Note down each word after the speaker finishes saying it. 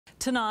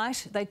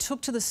Tonight, they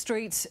took to the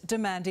streets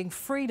demanding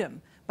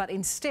freedom, but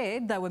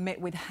instead they were met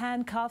with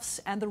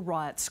handcuffs and the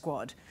riot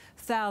squad.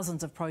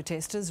 Thousands of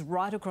protesters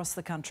right across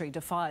the country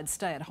defied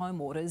stay-at-home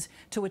orders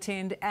to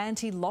attend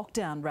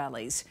anti-lockdown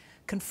rallies,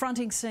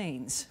 confronting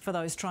scenes for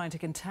those trying to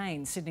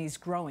contain Sydney's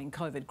growing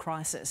COVID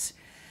crisis.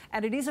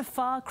 And it is a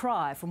far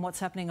cry from what's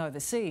happening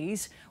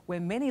overseas,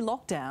 where many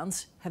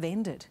lockdowns have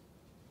ended.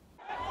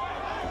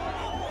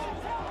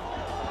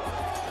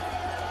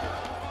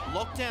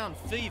 Lockdown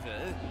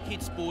fever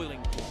hits boiling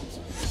point.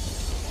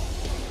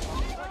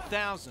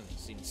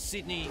 Thousands in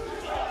Sydney,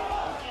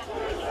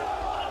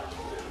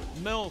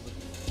 Melbourne,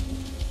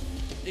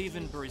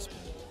 even Brisbane,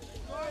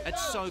 at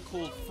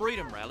so-called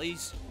freedom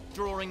rallies,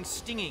 drawing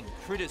stinging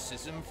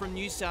criticism from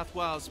New South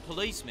Wales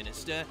Police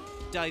Minister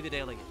David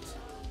Elliott.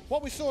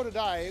 What we saw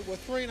today were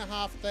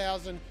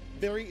 3,500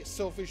 very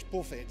selfish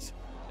bullheads.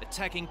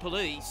 Attacking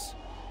police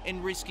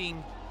and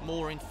risking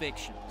more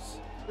infections.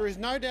 There is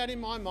no doubt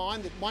in my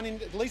mind that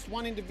at least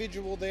one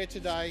individual there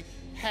today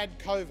had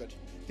COVID.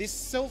 This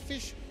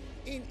selfish,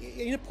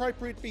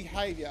 inappropriate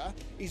behaviour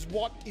is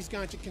what is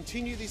going to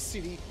continue this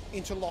city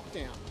into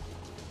lockdown.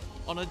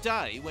 On a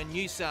day when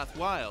New South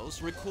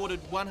Wales recorded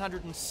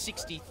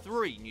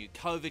 163 new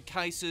COVID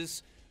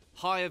cases,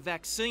 higher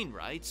vaccine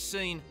rates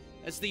seen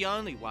as the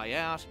only way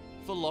out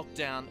for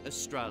lockdown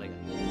Australia.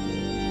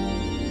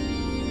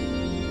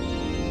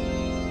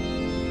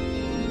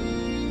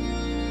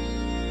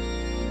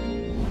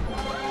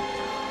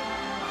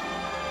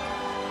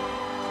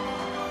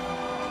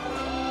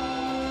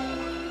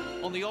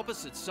 On the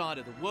opposite side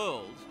of the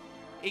world,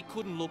 it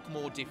couldn't look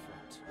more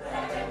different.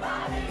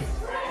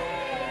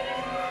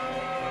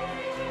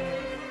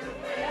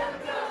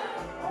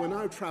 We're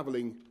now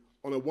travelling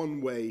on a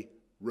one-way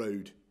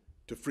road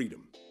to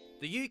freedom.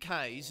 The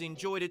UK's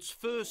enjoyed its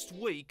first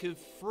week of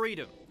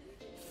freedom.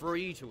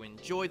 Free to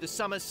enjoy the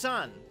summer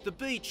sun, the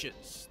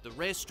beaches, the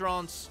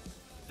restaurants,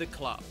 the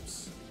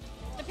clubs.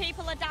 The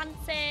people are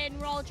dancing,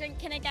 we're all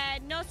drinking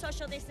again, no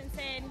social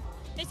distancing.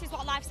 This is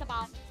what life's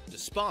about.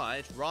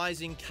 Despite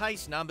rising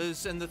case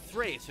numbers and the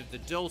threat of the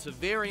Delta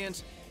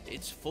variant,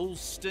 it's full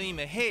steam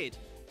ahead,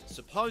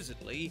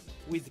 supposedly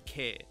with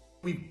care.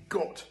 We've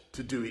got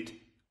to do it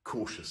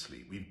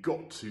cautiously. We've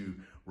got to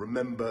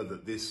remember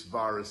that this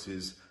virus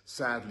is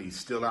sadly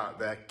still out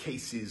there.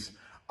 Cases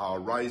are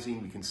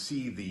rising. We can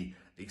see the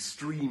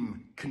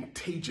extreme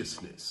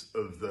contagiousness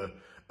of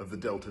the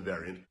Delta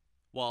variant.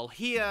 While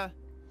here...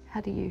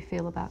 How do you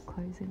feel about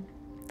closing?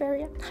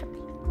 Very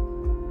unhappy.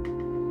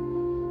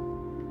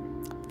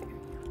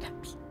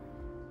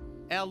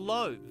 Our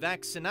low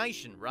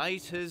vaccination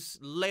rate has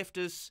left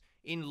us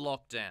in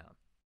lockdown.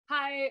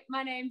 Hi,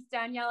 my name's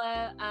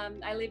Daniela.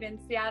 I live in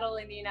Seattle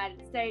in the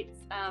United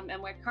States,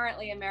 and we're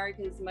currently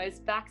America's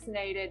most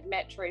vaccinated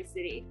metro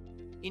city.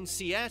 In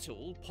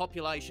Seattle,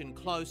 population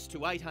close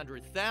to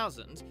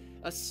 800,000,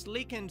 a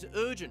slick and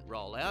urgent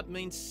rollout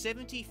means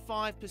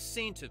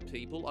 75% of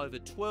people over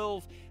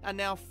 12 are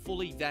now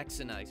fully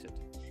vaccinated.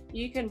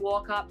 You can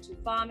walk up to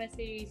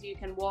pharmacies, you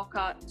can walk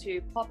up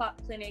to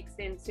pop-up clinics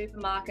in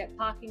supermarket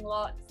parking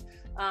lots.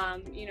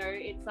 You know,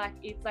 it's like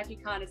you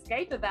can't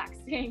escape a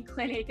vaccine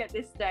clinic at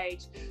this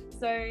stage.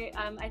 So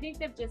I think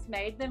they've just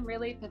made them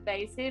really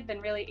pervasive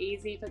and really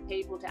easy for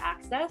people to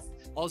access.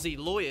 Aussie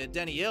lawyer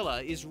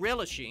Daniela is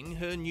relishing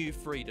her new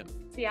freedom.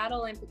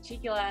 Seattle in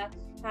particular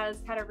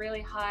has had a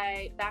really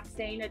high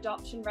vaccine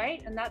adoption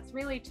rate, and that's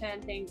really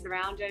turned things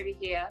around over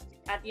here.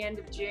 At the end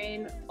of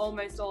June,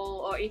 almost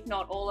all, or if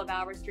not all, of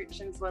our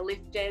restrictions were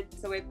lifted.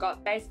 So we've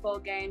got baseball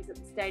games at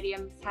the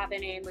stadiums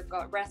happening, we've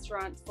got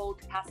restaurants full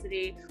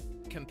capacity.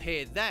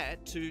 Compare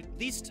that to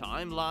this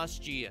time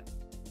last year.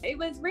 It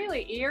was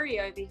really eerie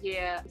over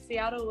here.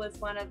 Seattle was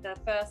one of the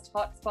first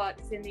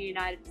hotspots in the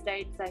United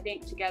States, I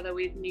think, together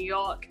with New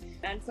York.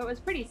 And so it was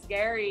pretty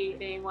scary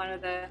being one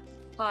of the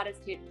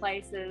hardest hit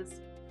places.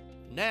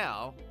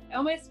 Now, I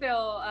almost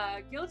feel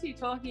guilty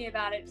talking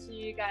about it to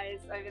you guys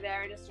over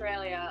there in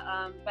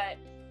Australia, but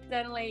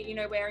certainly, you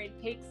know, we're in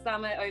peak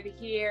summer over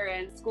here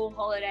and school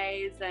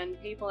holidays,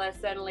 and people are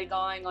certainly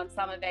going on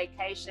summer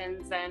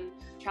vacations and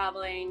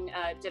travelling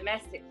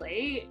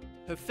domestically.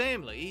 Her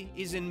family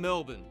is in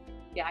Melbourne.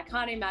 Yeah, I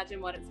can't imagine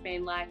what it's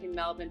been like in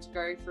Melbourne to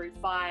go through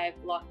 5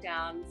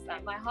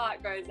 lockdowns. My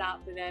heart goes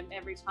out for them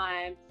every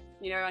time,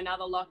 you know,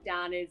 another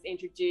lockdown is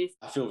introduced.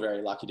 I feel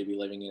very lucky to be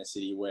living in a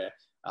city where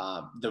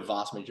the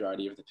vast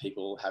majority of the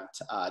people have,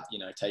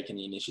 taken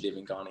the initiative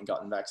and gone and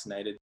gotten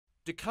vaccinated.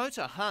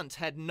 Dakota Hunt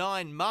had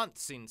 9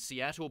 months in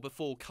Seattle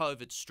before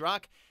COVID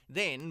struck,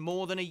 then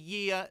more than a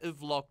year of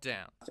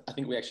lockdown. I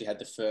think we actually had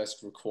the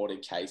first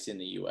recorded case in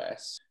the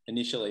US.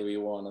 Initially, we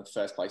were one of the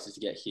first places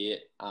to get hit,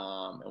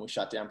 and we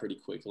shut down pretty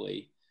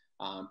quickly.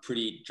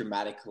 Pretty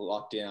dramatic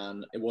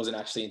lockdown. It wasn't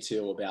actually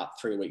until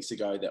about 3 weeks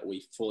ago that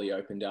we fully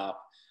opened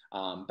up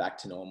back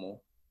to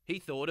normal. He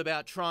thought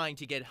about trying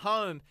to get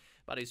home,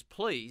 but is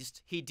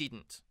pleased he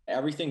didn't.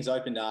 Everything's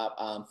opened up,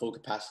 full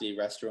capacity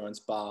restaurants,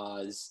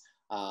 bars,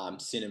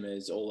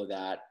 cinemas, all of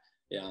that.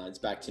 It's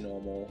back to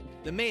normal.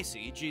 The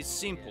message is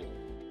simple.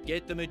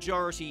 Get the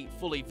majority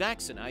fully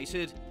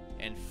vaccinated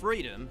and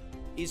freedom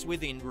is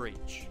within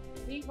reach. I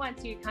think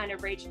once you kind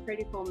of reach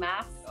critical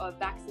mass of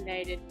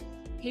vaccinated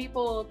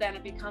people, then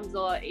it becomes a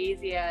lot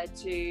easier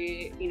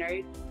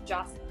to,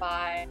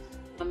 justify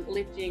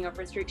lifting of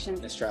restrictions.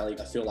 In Australia,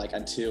 I feel like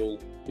until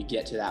we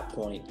get to that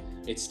point,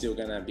 it's still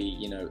going to be,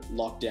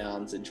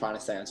 lockdowns and trying to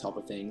stay on top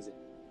of things.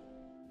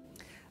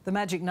 The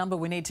magic number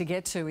we need to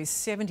get to is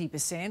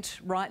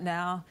 70%. Right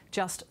now,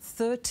 just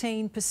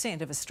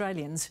 13% of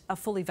Australians are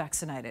fully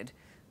vaccinated.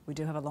 We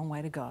do have a long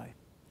way to go.